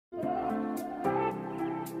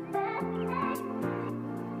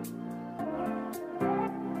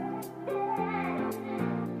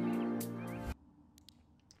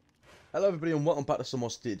Hello everybody and welcome back to some more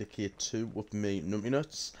State of Decay 2 with me,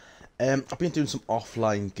 NumptyNutz. I've been doing some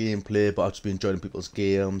offline gameplay, but I've just been enjoying people's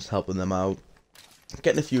games, helping them out,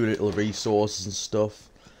 getting a few little resources and stuff.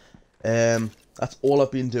 That's all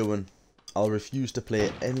I've been doing. I'll refuse to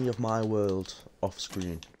play any of my world off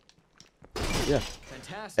screen. Yeah.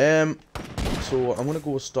 Fantastic. So I'm gonna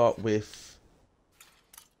go start with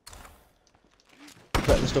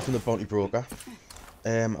collecting stuff from the bounty broker.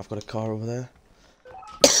 I've got a car over there.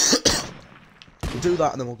 We'll do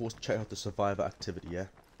that and then we'll go check out the survivor activity, yeah?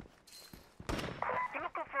 You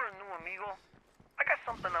looking for a new amigo? I got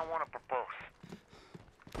something I want to propose.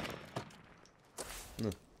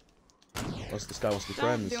 Unless this guy wants to be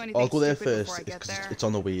friends. I'll go there first, because it's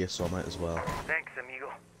on the way, so I might as well. Thanks,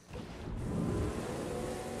 amigo.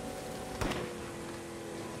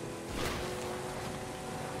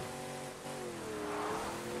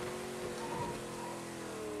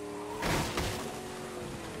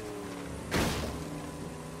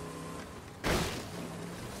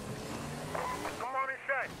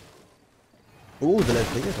 Ooh, the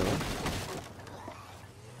left bigger though.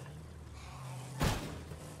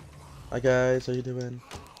 Hi guys, how you doing?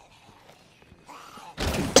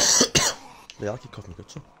 Yeah, I keep coughing good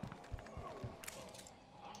so.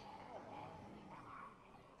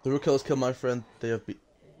 The root killers killed my friend, they have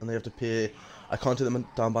to pay. I can't take them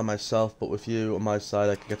down by myself, but with you on my side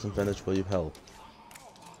I can get some advantage. Will you help?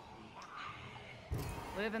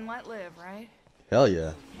 Live and let live, right? Hell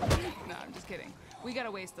yeah. No, I'm just kidding. We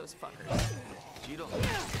gotta waste those fuckers.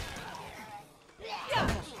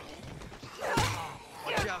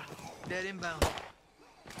 Watch out. Dead inbound.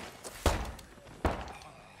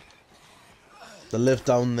 They live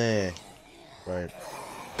down there. Right.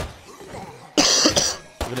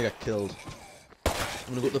 We're gonna get killed. I'm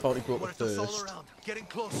gonna go to the bounty broker first. Getting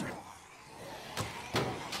closer.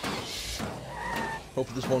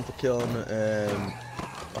 Hopefully there's one for killing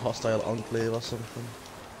a hostile enclave or something.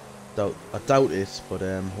 I doubt it, but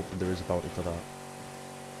hopefully there is a bounty for that.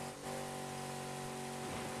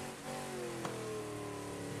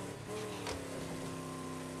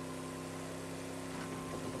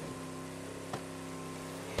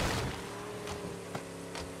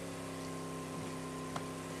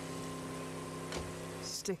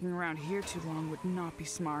 Sticking around here too long would not be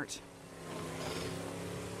smart.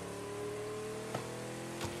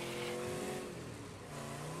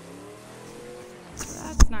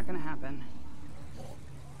 That's not gonna happen.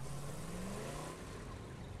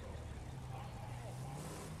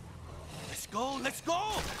 Let's go, let's go!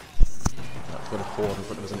 I've got a cord in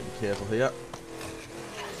front of us, I need to be careful here.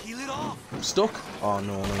 Heal it off. I'm stuck? Oh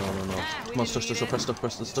no. Come on, stuck,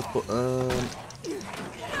 press the stuck button.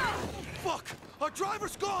 Fuck! Our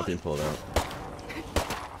driver's gone! I've been pulled out.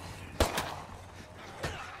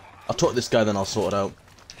 I'll talk to this guy, then I'll sort it out.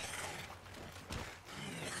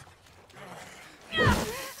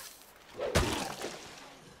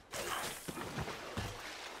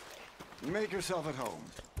 Make yourself at home.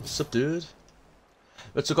 What's up, dude?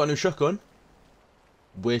 Right, so I got a new shotgun,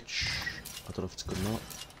 which I don't know if it's good or not.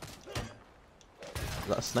 Is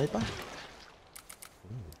that a sniper? Ooh.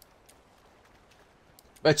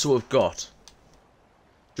 Right, so we've got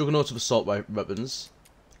Juggernauts with assault weapons,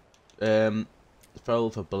 Feral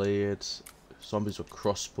for blades, zombies with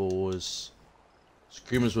crossbows,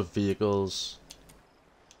 screamers with vehicles,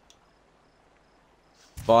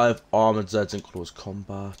 5 armored Zeds in close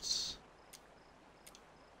combat.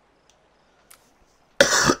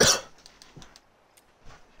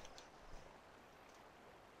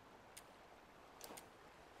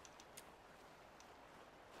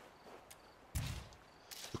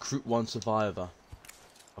 Recruit 1 survivor.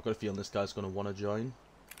 I've got a feeling this guy's going to want to join.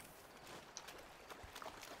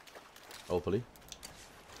 Hopefully.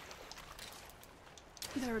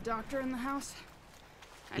 Is there a doctor in the house?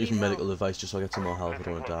 Use medical advice just so I get some more health. I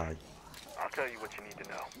don't want to die. I'll tell you what you need to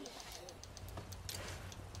know.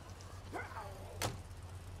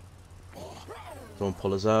 Don't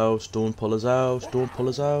pull us out. Don't pull us out. Don't pull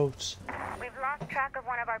us out. We've lost track of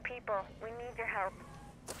one of our people. We need your help.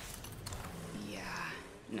 Yeah,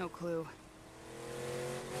 no clue.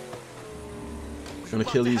 I'm gonna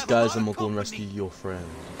kill these guys and we'll go and rescue your friend.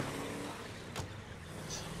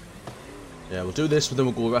 Yeah, we'll do this, but then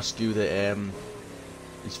we'll go rescue the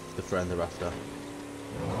friend they're after.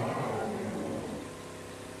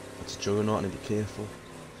 That's a juggernaut, I need to be careful.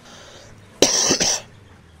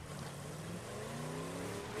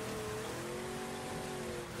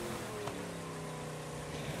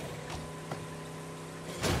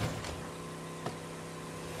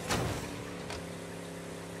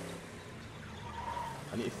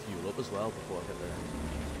 I need to fuel up as well before I get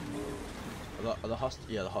there. Are the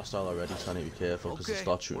yeah, the hostile already, so I need to be careful because they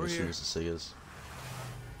start shooting as soon as they see us.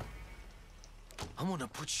 I'm gonna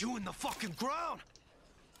put you in the fucking ground!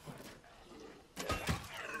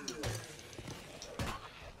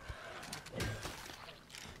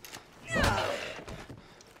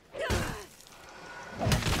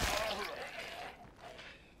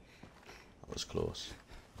 That was close.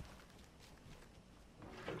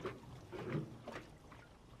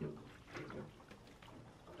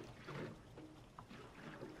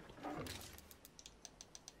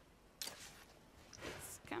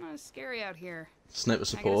 It's kind of scary out here. Sniper I get a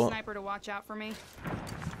support. sniper to watch out for me.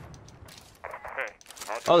 Hey,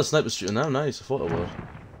 Oh, the sniper's shooting now. Nice. I thought I would.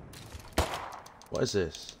 What is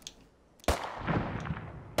this?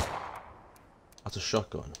 That's a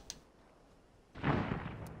shotgun.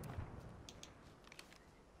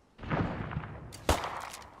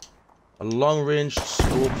 A long-range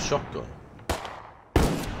scope shotgun.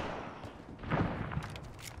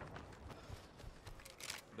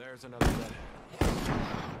 There's another dead.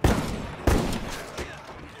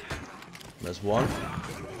 There's one.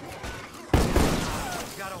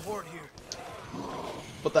 Got a horde here.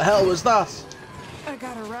 What the hell was that? I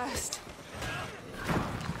gotta rest.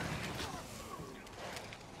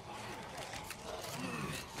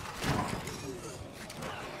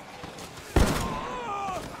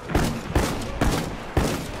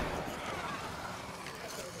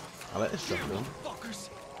 I like this shotgun. Fuckers!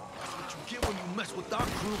 That's what you get when you mess with our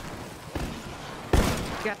crew.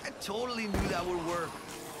 Got I totally knew that would work.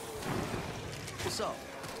 What's up?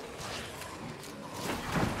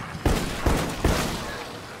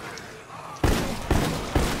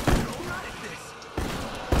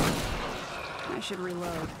 I should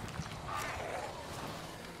reload.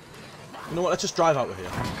 You know what? Let's just drive out of here.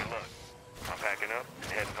 good luck. I'm packing up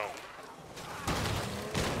and heading home.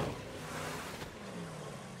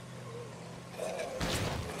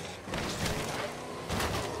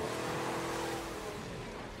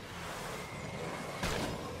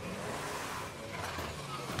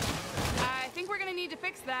 I think we're gonna need to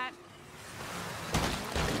fix that.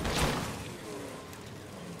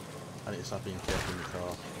 I need to stop being careful in the car.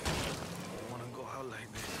 I wanna go out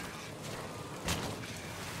like this.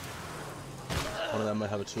 One of them might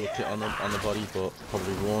have a toolkit on the body, but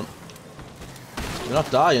probably won't. You're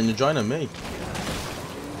not dying. You're joining me.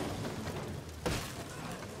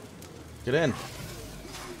 Get in.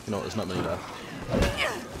 You know what? There's not many left.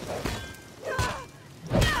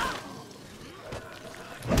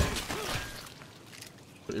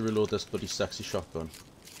 Quickly reload this bloody sexy shotgun.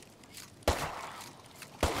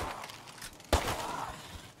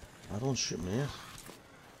 I don't shoot me.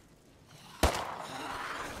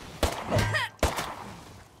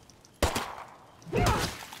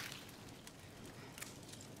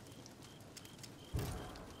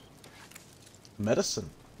 Medicine.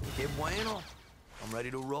 Que bueno. I'm ready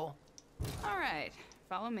to roll. All right,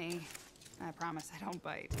 follow me. I promise I don't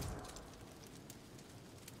bite.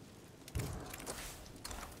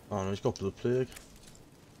 Oh no, he's got blood plague.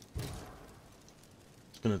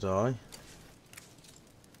 He's gonna die.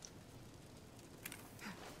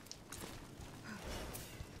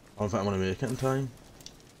 I don't think I'm gonna make it in time.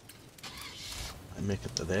 I make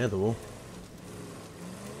it to there though.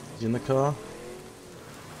 Is he in the car?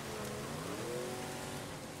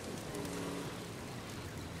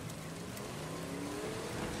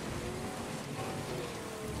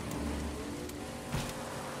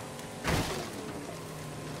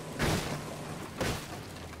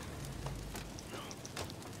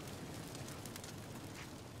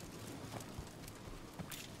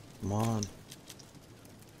 Come on.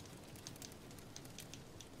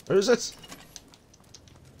 Where is it?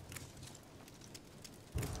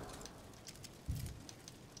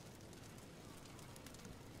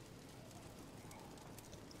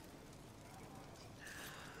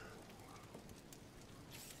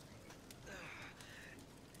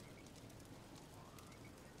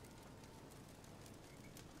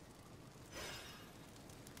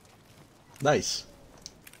 Nice.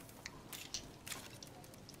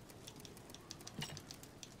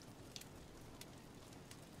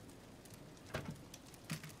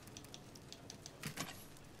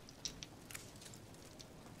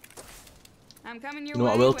 I'm coming your You know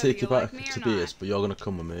what? way. I will whether take you back like me to or base, not. but you're gonna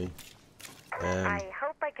come with me. I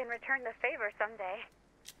hope I can return the favor someday.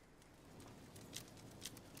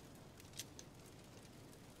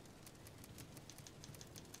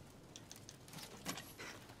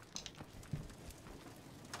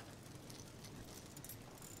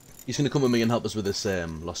 He's gonna come with me and help us with this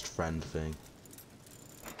lost friend thing.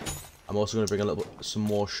 I'm also gonna bring some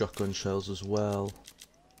more shotgun shells as well.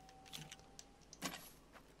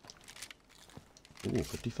 Ooh,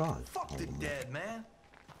 55. Fuck the dead, man.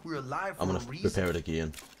 We're alive for I'm a gonna reason. repair it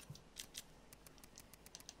again.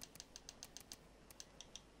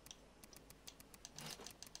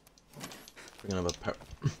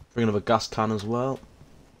 Bring another gas can as well.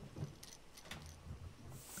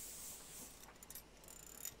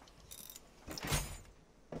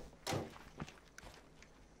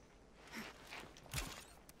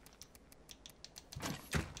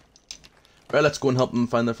 Right, let's go and help them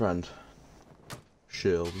find their friend.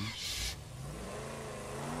 Shall we?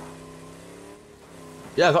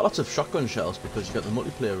 Yeah, I got lots of shotgun shells because you get the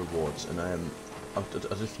multiplayer rewards, and after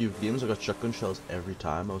a few games I got shotgun shells every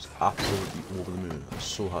time. I was absolutely over the moon. I was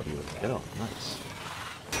so happy with it. Get on, nice.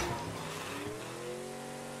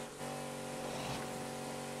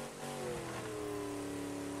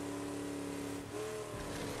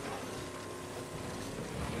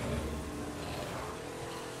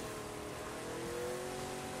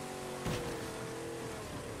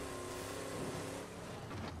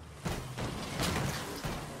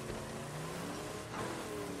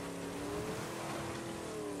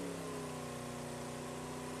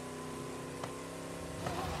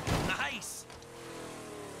 Nice.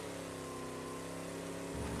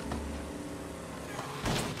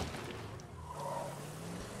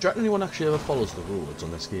 Do you reckon anyone actually ever follows the roads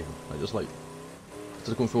on this game? Like, just like,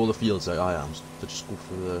 instead of going through all the fields like I am, to just go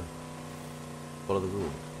through the, follow the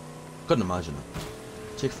road? Couldn't imagine it.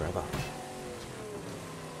 It'd take forever.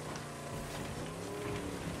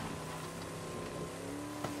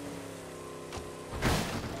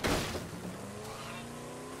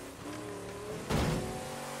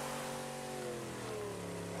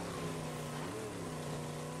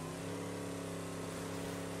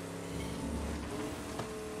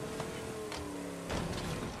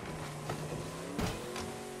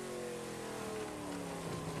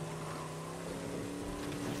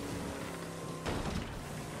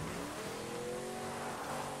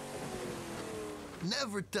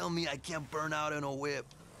 Never tell me I can't burn out in a whip,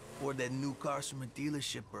 or that new cars from a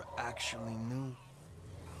dealership are actually new.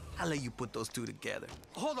 I'll let you put those two together.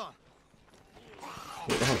 Hold on.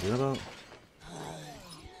 What the hell is that about?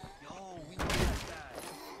 Yo, we got that.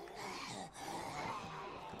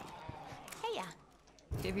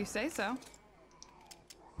 Hey, If you say so.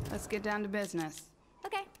 Let's get down to business.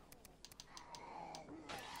 okay.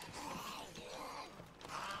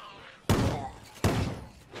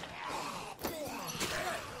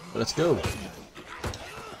 Let's go.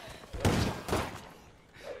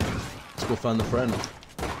 Let's go find the friend.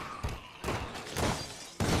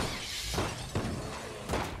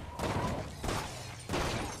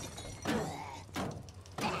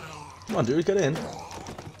 Come on, dude, get in.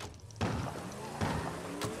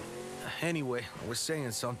 Anyway, we're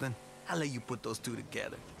saying something. I'll let you put those two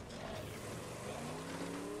together.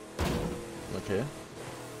 Okay.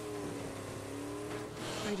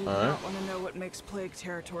 I do Alright. not want to know what makes plague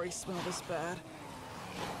territory smell this bad.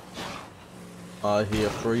 I hear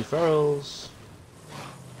 3 ferals.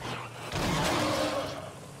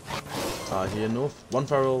 I hear no 1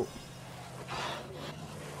 feral.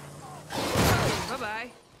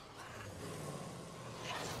 Bye-bye.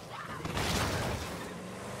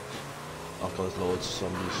 Oh god, there's loads of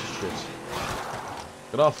zombies. Shit.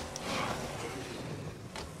 Get off.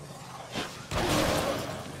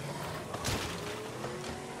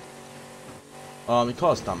 He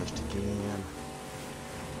caused damage again.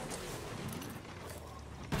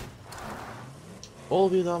 All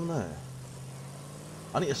of you down there.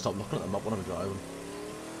 I need to stop looking at the map when I'm driving.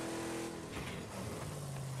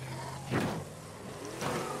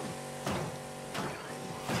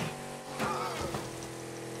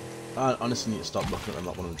 I honestly need to stop looking at the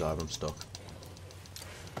map when I'm driving. I'm stuck.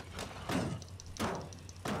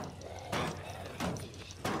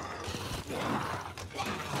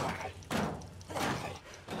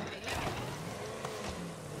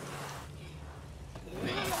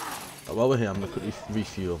 While we're here, I'm gonna quickly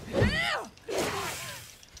refuel.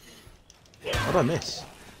 What did I miss?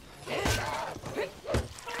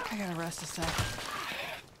 I gotta rest a sec.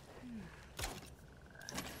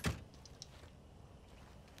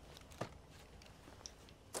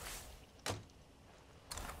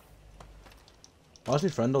 Why's my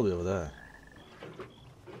friend all the way over there?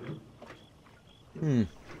 Hmm.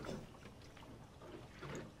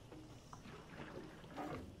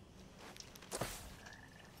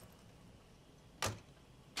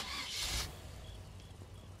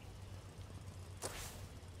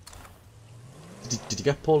 Did you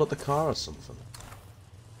get pulled at the car or something?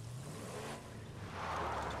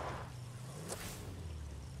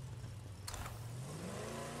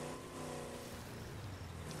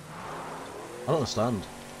 I don't understand.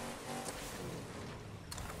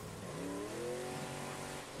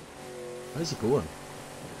 Where's he going?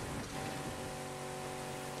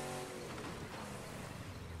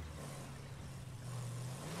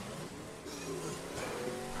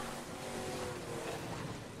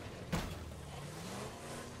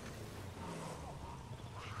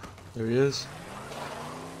 There he is.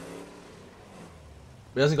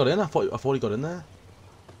 He hasn't got in. I thought he got in there.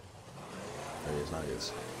 There he is. Now he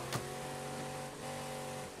is.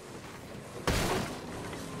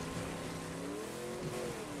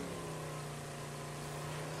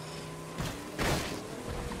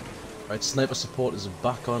 Right, sniper support is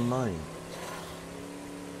back online.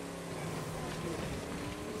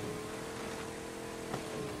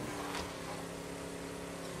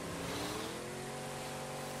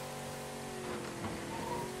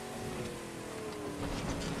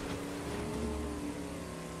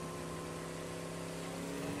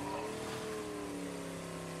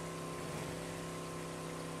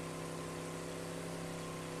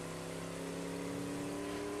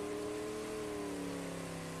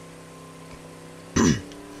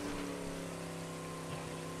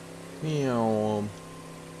 Meow.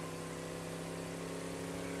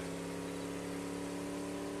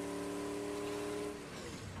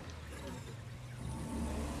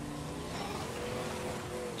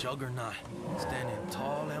 Juggernaut, standing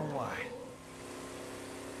tall and wide.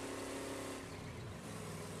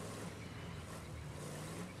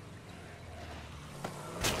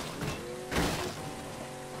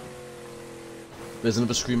 There's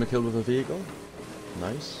another screamer kill with a vehicle.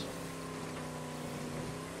 Nice.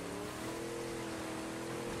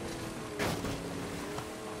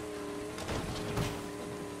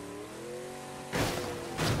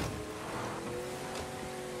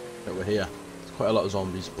 Yeah, we're here. There's quite a lot of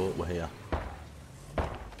zombies, but we're here. I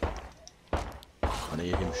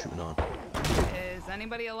hear him shooting on. Is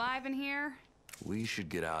anybody alive in here? We should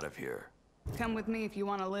get out of here. Come with me if you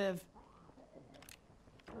want to live.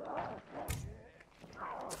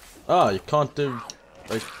 Ah, you can't do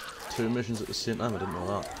like 2 missions at the same time. I didn't know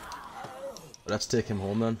that. But let's take him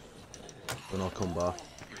home then. Then I'll come back.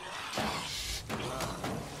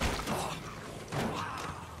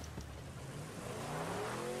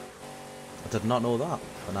 I did not know that,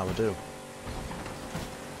 but now I do.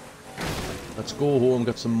 Let's go home,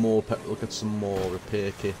 get some more get some more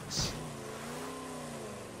repair kits.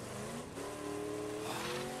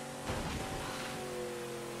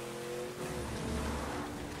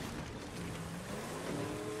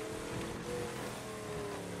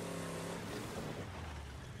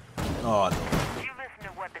 Oh no. You listen to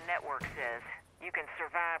what the network says. You can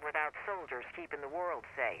survive without soldiers keeping the world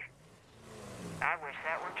safe. I wish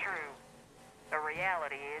that were true. The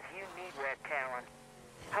reality is you need red talent.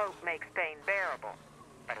 Hope makes pain bearable,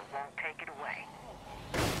 but it won't take it away.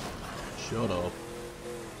 Shut up.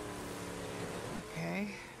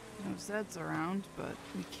 Okay. No Zeds around, but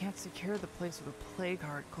we can't secure the place with a plague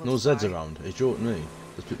heart close No Zeds by. around. Are you joking me?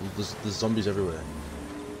 There's zombies everywhere.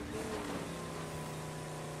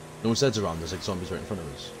 No Zeds around. There's like zombies right in front of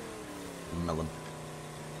us. Melon.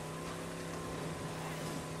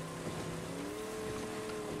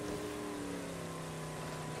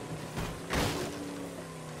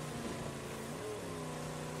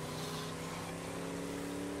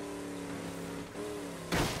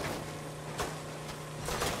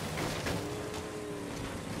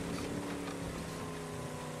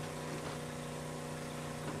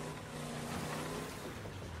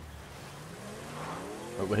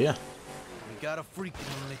 Over here. We got a freak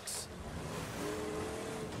in the mix.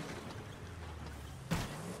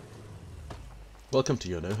 Welcome to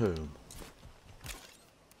your new home.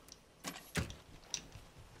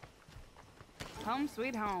 Home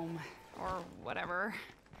sweet home. Or whatever.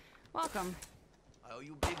 Welcome. I owe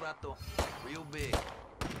you big, Rato. Real big.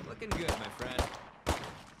 Looking good, my friend.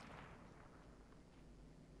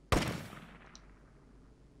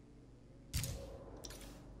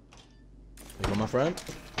 There you go, my friend.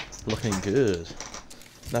 Looking good.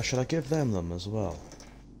 Now, should I give them as well?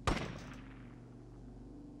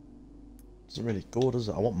 Doesn't really go, does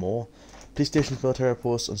it? I want more. Police stations, military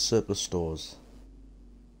posts, and surplus stores.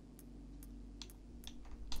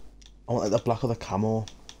 I want like the black or the camo.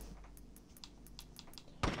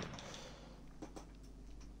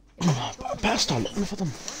 Better start looking for them.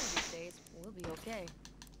 These days, we'll be okay.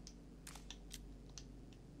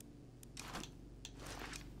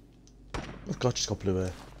 Oh god, she's got blue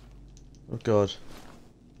hair. Oh god.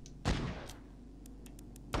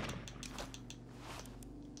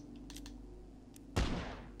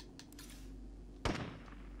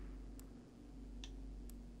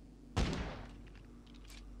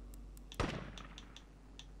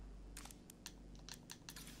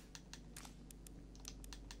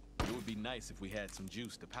 It would be nice if we had some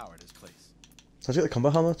juice to power this place. Can I get the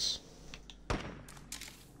combat helmets?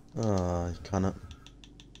 Ah, you cannot.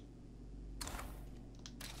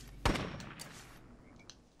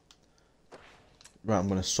 Right, I'm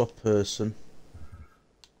gonna swap person.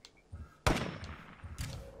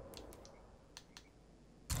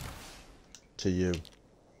 To you.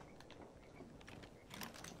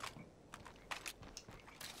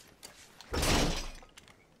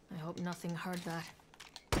 I hope nothing heard that.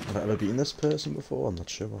 Have I ever beaten this person before? I'm not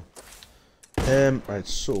sure. Right,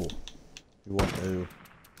 so we want to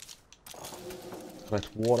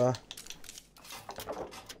collect water,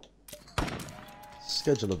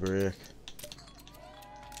 schedule a break,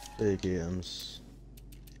 play games,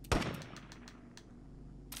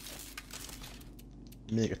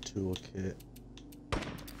 make a toolkit.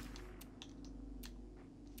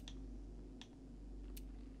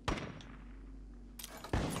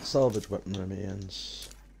 Salvage weapon remains.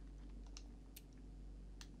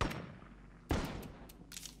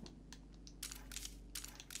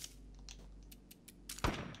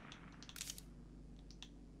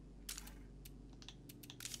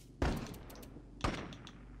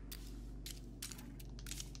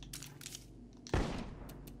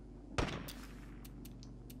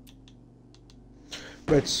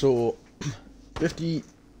 Right, so 50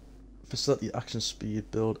 facility action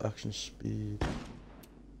speed, build action speed.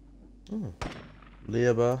 Oh.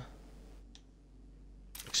 Labour.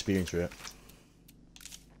 Experience rate.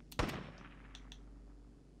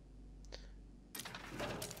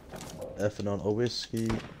 Ethanol or whiskey. I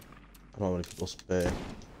don't know how many people spare.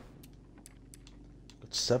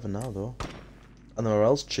 Got 7 now though. And the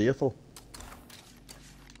morale's cheerful.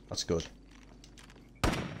 That's good.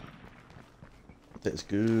 That's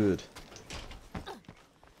good.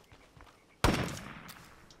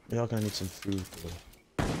 We are gonna need some food though.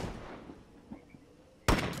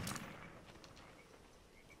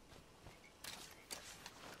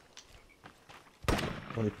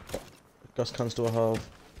 How many gas cans do I have?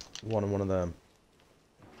 One and one of them.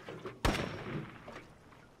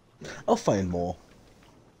 I'll find more.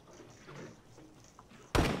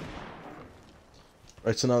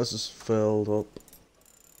 Right, so now this is filled up.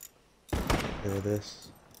 This.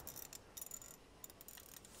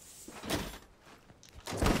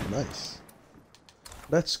 Nice.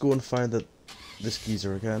 Let's go and find this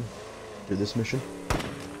geezer again. Do this mission.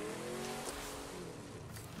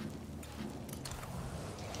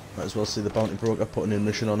 Might as well see the bounty broker put a new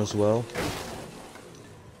mission on as well.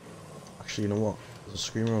 Actually, you know what? There's a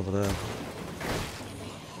screamer over there.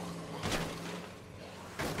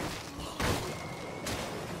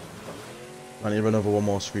 I need to run over one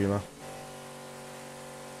more screamer.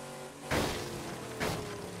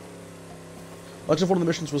 Actually, one of the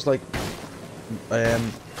missions was like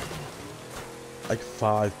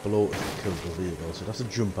 5 below to kill the vehicle, so you'd have to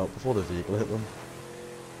jump out before the vehicle hit them,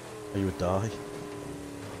 or you would die.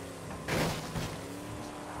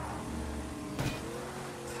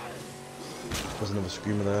 There's another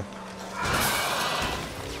screamer there.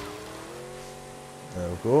 There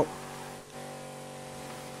we go.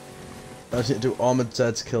 I just need to do armored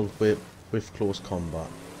Zeds killed with close combat.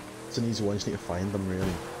 It's an easy one, you just need to find them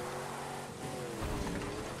really.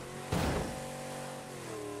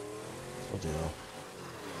 Bloody hell.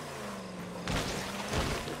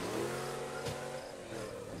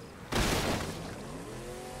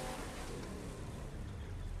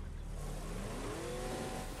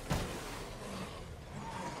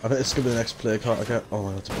 I think this is going to be the next plague heart I get. Oh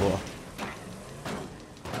my god, it's a blotter.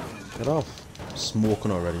 Get off. I'm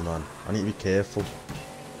smoking already, man. I need to be careful.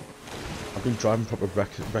 I've been driving proper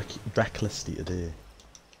recklessly today.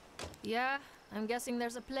 Yeah, I'm guessing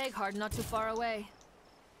there's a plague heart not too far away.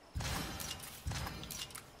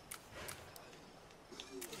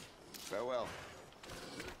 Farewell.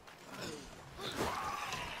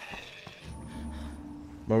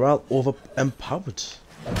 Morale over empowered.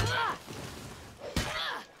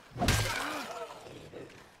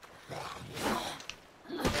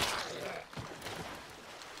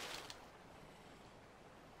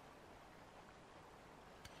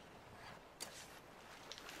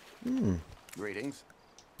 Greetings.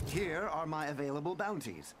 Here are my available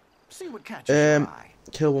bounties. See what catches your eye.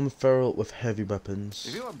 Kill one feral with heavy weapons.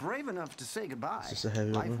 If you are brave enough to say goodbye, Is this a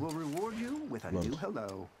heavy life weapon? will reward you with a new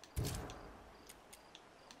hello.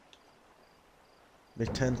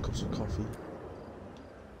 Make 10 cups of coffee.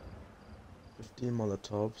 15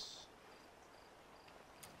 Molotovs.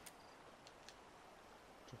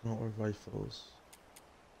 Talking out with rifles.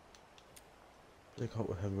 Take out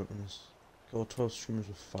with heavy weapons. Kill 12 streamers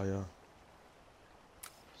with fire.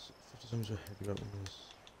 50 streamers with heavy weapons.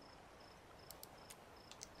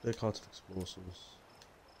 Big cards of explosives.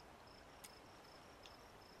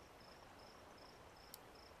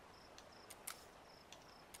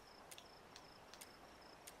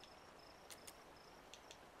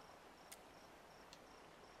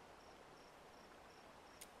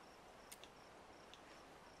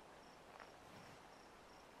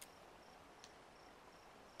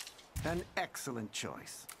 An excellent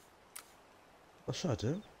choice. What should I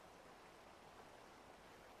do?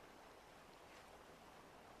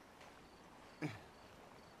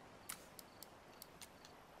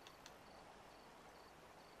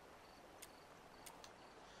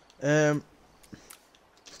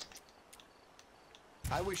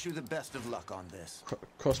 I wish you the best of luck on this.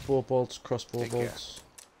 Crossbow bolts, Take care.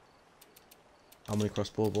 How many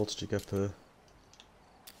crossbow bolts do you get per?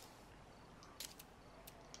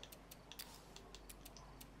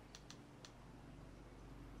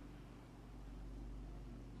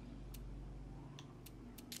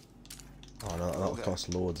 Oh no, that'll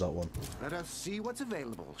cost loads, that one. Let us see what's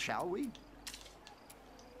available, shall we?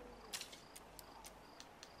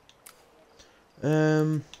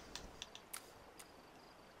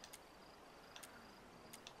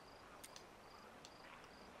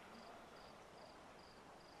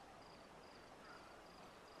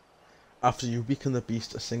 After you weaken the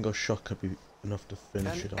beast, a single shot could be enough to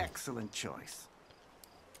finish it An off. excellent choice.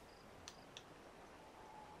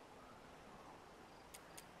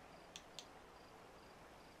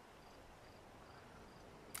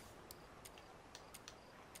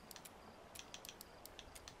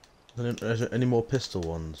 Is there any more pistol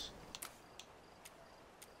ones?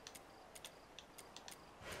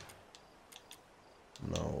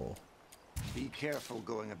 No. Be careful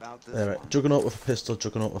going about this Alright, one. Juggernaut with a pistol,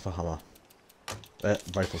 Juggernaut with a hammer.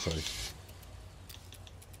 Rifle, sorry.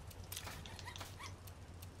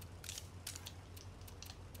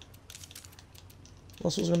 What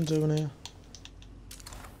else was I going to do in here?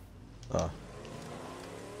 Ah.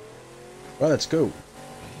 Right, let's go.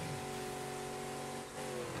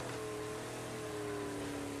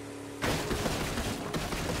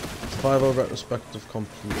 Survival retrospective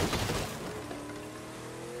complete.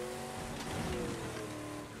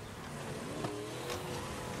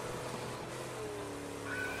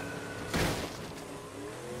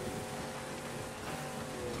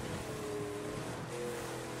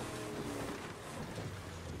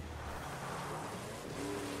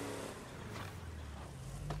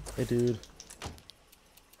 Hey dude.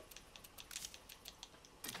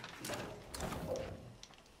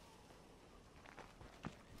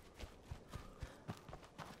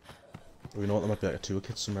 You know what, there might be like a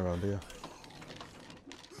toolkit somewhere around here.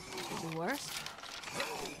 Could be worse.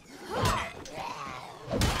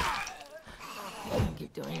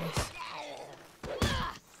 Keep doing this.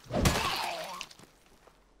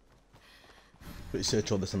 Pretty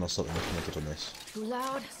search all this and I'll start implemented on this. Too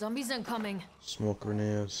loud. Zombies incoming. Smoke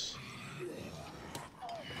grenades.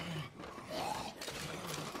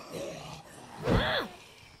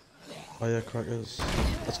 Firecrackers.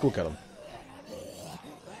 Let's go get them.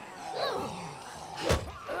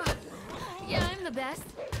 Yeah, I'm the best.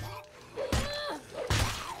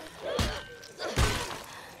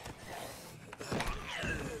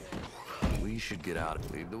 We should get out.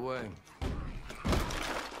 Lead the way.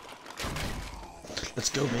 Let's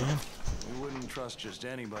go, man. We wouldn't trust just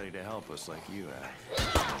anybody to help us like you have.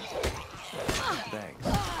 Thanks.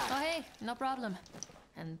 Oh, hey, no problem.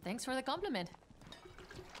 And thanks for the compliment.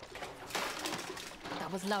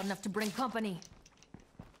 That was loud enough to bring company.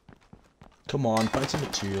 Come on, find some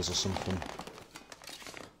materials or something.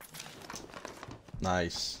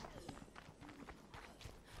 Nice.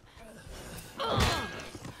 What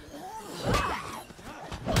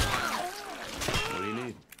do you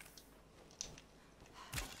need?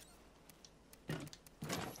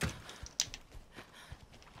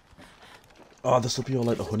 Oh, this will be all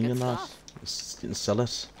like the honey and that. You can sell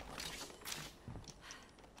it.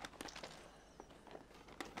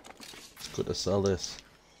 It's good to sell this.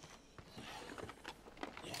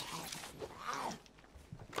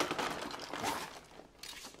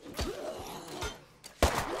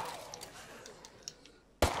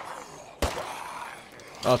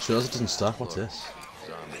 Oh, true, it doesn't stack. What's this?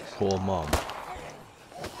 Poor mom.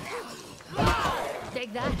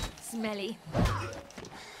 Take that, smelly.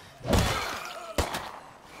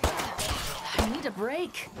 I need a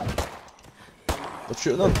break. Let's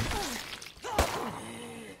shoot them.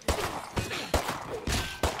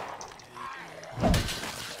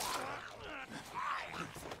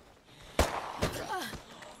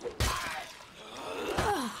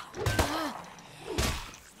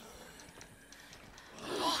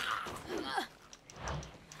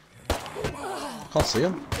 Can't see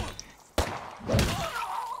him.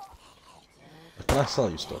 Can I sell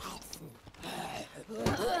you stuff?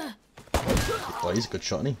 Oh, he's a good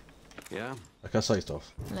shot, isn't he? Yeah? I can sell you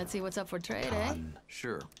stuff. Let's see what's up for trade, eh?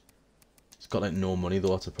 Sure. He's got like no money though,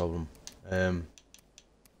 that's a problem.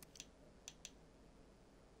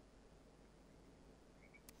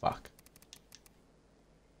 Fuck.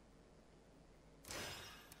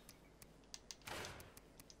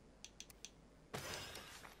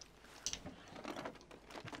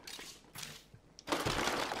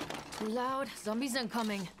 Too loud. Zombies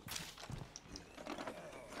incoming.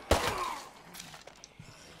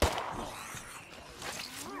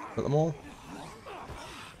 Got them all?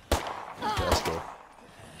 Okay, let's go.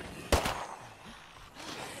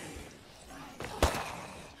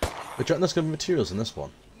 But do you reckon there's going to be materials in this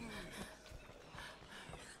one?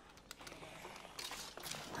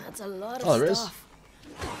 That's a lot of Oh, there is. stuff.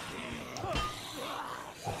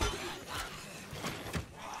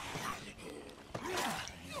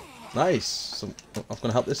 Nice! So, I'm going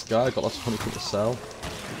to help this guy, got lots of honeycomb to sell.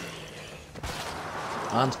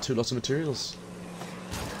 And 2 lots of materials.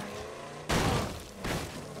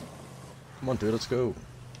 Come on, dude, let's go.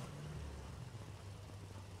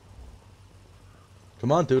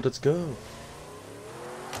 Come on, dude, let's go.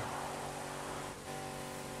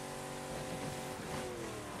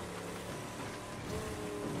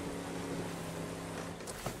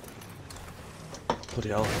 Bloody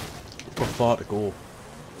hell. We've got far to go.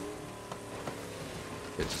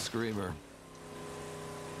 It's a screamer.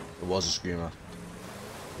 It was a screamer.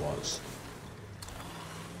 It was.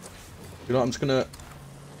 You know what, I'm just gonna...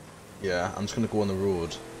 Yeah, I'm just gonna go on the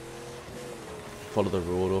road. Follow the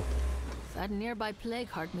road up. That nearby plague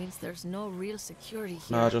heart means there's no real security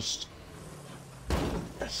here. Nah, just...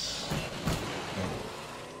 Yes.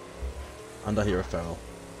 And I hear a feral.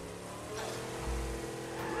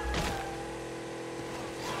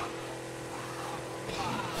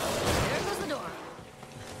 There goes the door.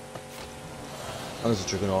 And there's a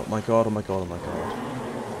juggernaut. My god, oh my god, oh my god.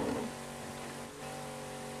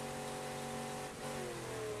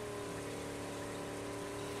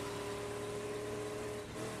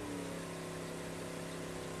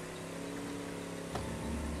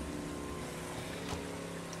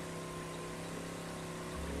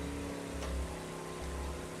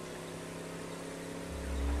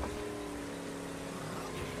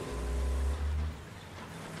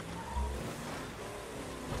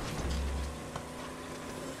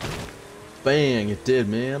 Bang, it did,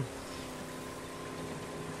 man.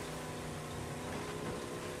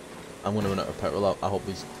 I'm gonna run out of petrol. I hope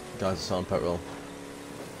these guys are selling petrol.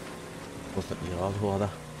 What's that? Yeah, who are they?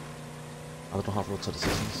 I don't have roadside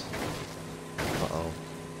assistance. Uh-oh.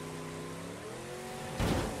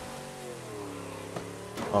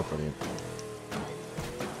 Oh, brilliant.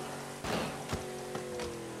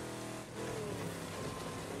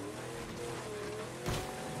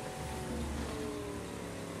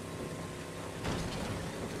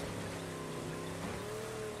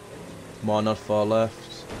 Come on, not far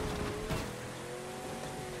left.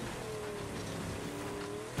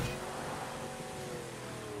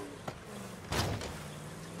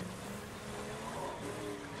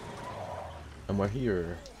 And we're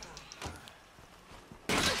here.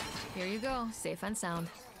 Here you go, safe and sound.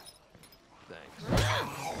 Thanks.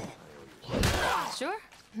 Sure,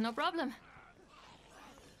 no problem.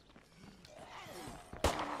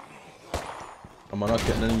 Am I not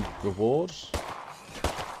getting any rewards?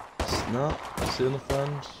 No, see the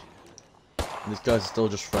friend. These guys are still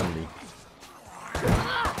just friendly.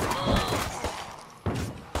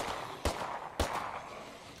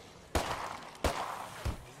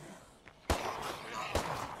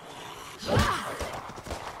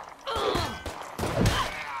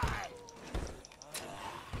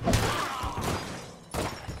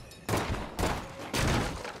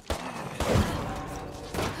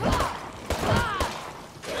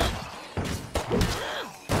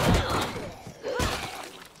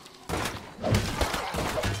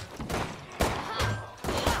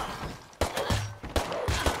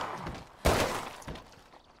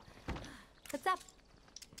 What's up?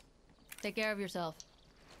 Take care of yourself.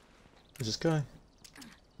 Who's this guy?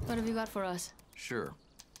 What have you got for us? Sure.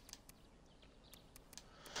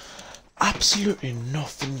 Absolutely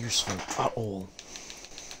nothing useful at all.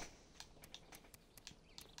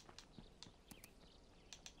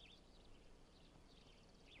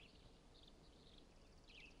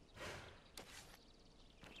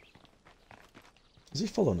 Is he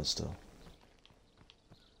following us still?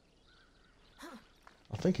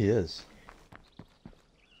 I think he is.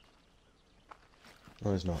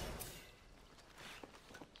 No, he's not.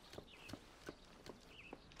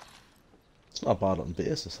 It's not a bad looking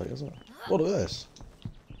base, this, like, is it? What is this?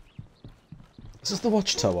 This is the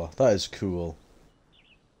watchtower. That is cool.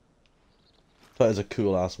 That is a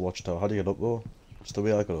cool ass watchtower. How do you get up though? Just the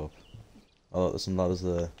way I got up. Oh, there's some ladders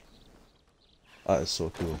there. That is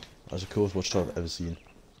so cool. That's the coolest watchtower I've ever seen.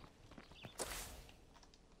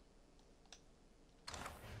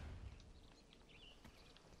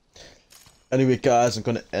 Anyway guys, I'm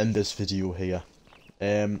going to end this video here.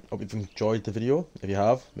 Hope you've enjoyed the video. If you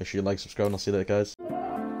have, make sure you like, subscribe, and I'll see you later guys.